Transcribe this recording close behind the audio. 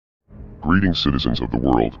Greetings, citizens of the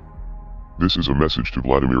world. This is a message to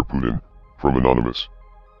Vladimir Putin, from Anonymous.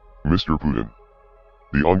 Mr. Putin,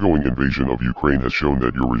 the ongoing invasion of Ukraine has shown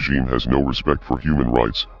that your regime has no respect for human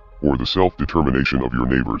rights, or the self-determination of your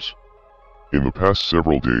neighbors. In the past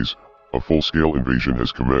several days, a full-scale invasion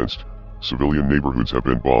has commenced, civilian neighborhoods have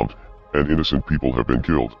been bombed, and innocent people have been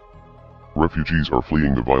killed. Refugees are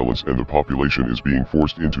fleeing the violence and the population is being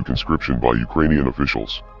forced into conscription by Ukrainian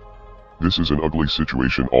officials. This is an ugly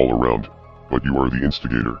situation all around, but you are the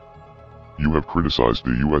instigator. You have criticized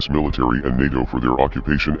the US military and NATO for their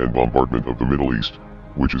occupation and bombardment of the Middle East,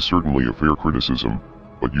 which is certainly a fair criticism,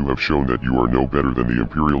 but you have shown that you are no better than the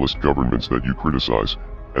imperialist governments that you criticize,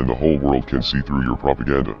 and the whole world can see through your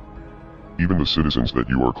propaganda. Even the citizens that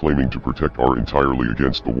you are claiming to protect are entirely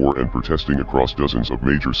against the war and protesting across dozens of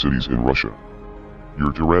major cities in Russia.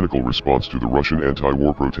 Your tyrannical response to the Russian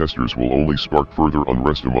anti-war protesters will only spark further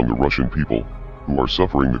unrest among the Russian people, who are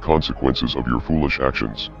suffering the consequences of your foolish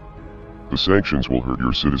actions. The sanctions will hurt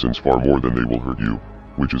your citizens far more than they will hurt you,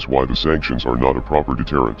 which is why the sanctions are not a proper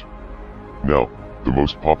deterrent. Now, the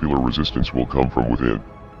most popular resistance will come from within.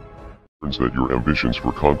 That your ambitions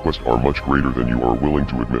for conquest are much greater than you are willing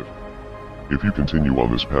to admit. If you continue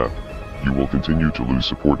on this path, you will continue to lose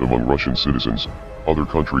support among Russian citizens, other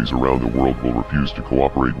countries around the world will refuse to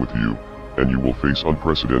cooperate with you, and you will face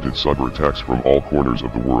unprecedented cyber attacks from all corners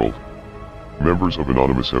of the world. Members of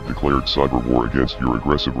Anonymous have declared cyber war against your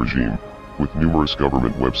aggressive regime, with numerous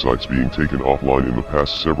government websites being taken offline in the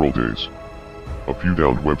past several days. A few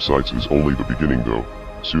downed websites is only the beginning though,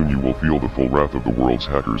 soon you will feel the full wrath of the world's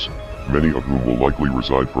hackers, many of whom will likely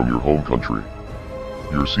reside from your home country.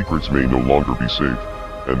 Your secrets may no longer be safe,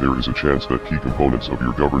 and there is a chance that key components of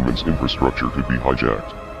your government's infrastructure could be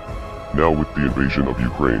hijacked. Now with the invasion of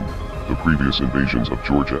Ukraine, the previous invasions of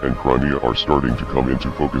Georgia and Crimea are starting to come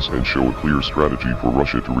into focus and show a clear strategy for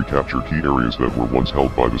Russia to recapture key areas that were once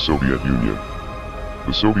held by the Soviet Union.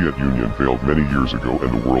 The Soviet Union failed many years ago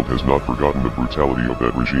and the world has not forgotten the brutality of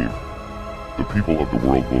that regime. The people of the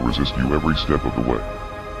world will resist you every step of the way.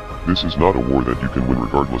 This is not a war that you can win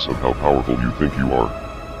regardless of how powerful you think you are.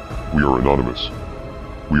 We are Anonymous.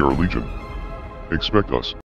 We are Legion. Expect us.